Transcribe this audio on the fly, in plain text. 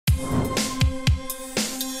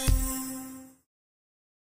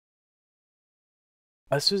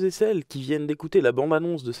À ceux et celles qui viennent d'écouter la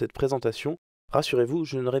bande-annonce de cette présentation, rassurez-vous,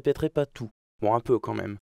 je ne répéterai pas tout. Bon, un peu quand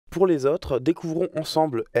même. Pour les autres, découvrons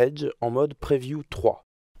ensemble Edge en mode Preview 3.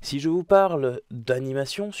 Si je vous parle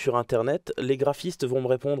d'animation sur Internet, les graphistes vont me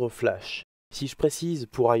répondre Flash. Si je précise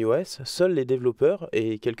pour iOS, seuls les développeurs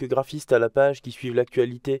et quelques graphistes à la page qui suivent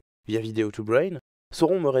l'actualité via Video2Brain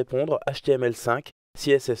sauront me répondre HTML5,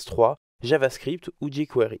 CSS3, JavaScript ou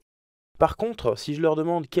jQuery. Par contre, si je leur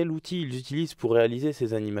demande quel outil ils utilisent pour réaliser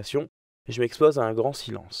ces animations, je m'expose à un grand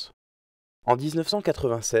silence. En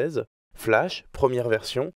 1996, Flash, première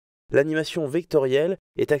version, l'animation vectorielle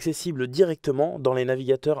est accessible directement dans les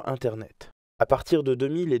navigateurs Internet. À partir de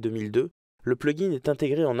 2000 et 2002, le plugin est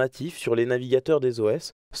intégré en natif sur les navigateurs des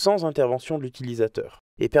OS sans intervention de l'utilisateur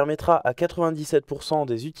et permettra à 97%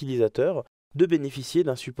 des utilisateurs de bénéficier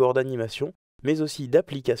d'un support d'animation, mais aussi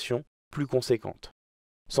d'applications plus conséquentes.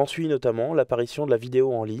 S'ensuit notamment l'apparition de la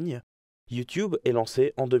vidéo en ligne. YouTube est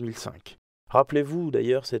lancé en 2005. Rappelez-vous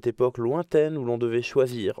d'ailleurs cette époque lointaine où l'on devait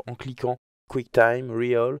choisir en cliquant QuickTime,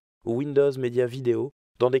 Real ou Windows Media Video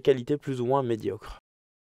dans des qualités plus ou moins médiocres.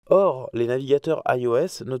 Or, les navigateurs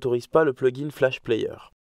iOS n'autorisent pas le plugin Flash Player.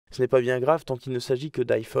 Ce n'est pas bien grave tant qu'il ne s'agit que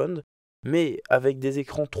d'iPhone, mais avec des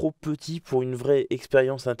écrans trop petits pour une vraie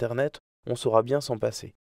expérience Internet, on saura bien s'en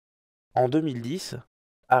passer. En 2010,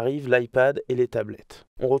 arrivent l'iPad et les tablettes.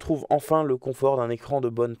 On retrouve enfin le confort d'un écran de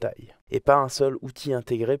bonne taille, et pas un seul outil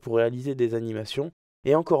intégré pour réaliser des animations,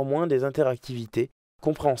 et encore moins des interactivités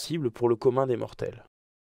compréhensibles pour le commun des mortels.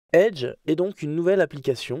 Edge est donc une nouvelle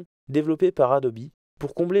application développée par Adobe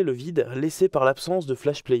pour combler le vide laissé par l'absence de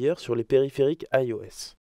Flash Player sur les périphériques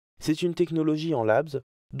iOS. C'est une technologie en labs,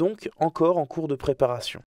 donc encore en cours de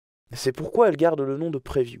préparation. C'est pourquoi elle garde le nom de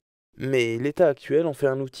Preview. Mais l'état actuel en fait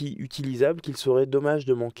un outil utilisable qu'il serait dommage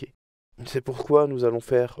de manquer. C'est pourquoi nous allons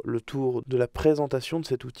faire le tour de la présentation de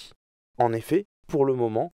cet outil. En effet, pour le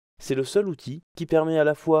moment, c'est le seul outil qui permet à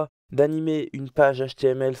la fois d'animer une page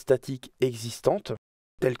HTML statique existante,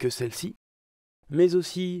 telle que celle-ci, mais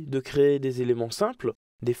aussi de créer des éléments simples,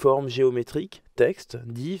 des formes géométriques, textes,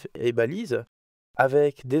 divs et balises,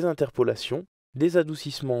 avec des interpolations, des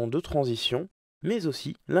adoucissements de transition, mais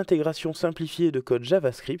aussi l'intégration simplifiée de code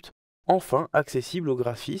JavaScript, enfin accessible aux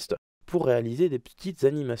graphistes pour réaliser des petites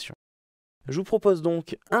animations. Je vous propose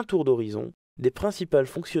donc un tour d'horizon des principales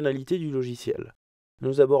fonctionnalités du logiciel.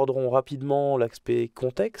 Nous aborderons rapidement l'aspect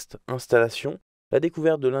contexte, installation, la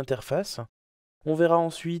découverte de l'interface. On verra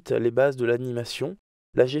ensuite les bases de l'animation,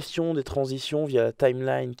 la gestion des transitions via la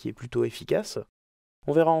timeline qui est plutôt efficace.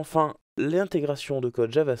 On verra enfin l'intégration de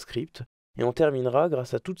code JavaScript et on terminera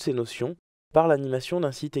grâce à toutes ces notions par l'animation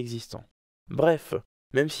d'un site existant. Bref,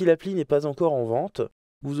 même si l'appli n'est pas encore en vente,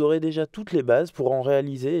 vous aurez déjà toutes les bases pour en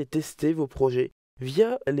réaliser et tester vos projets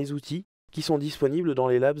via les outils qui sont disponibles dans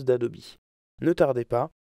les labs d'Adobe. Ne tardez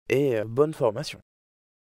pas et bonne formation.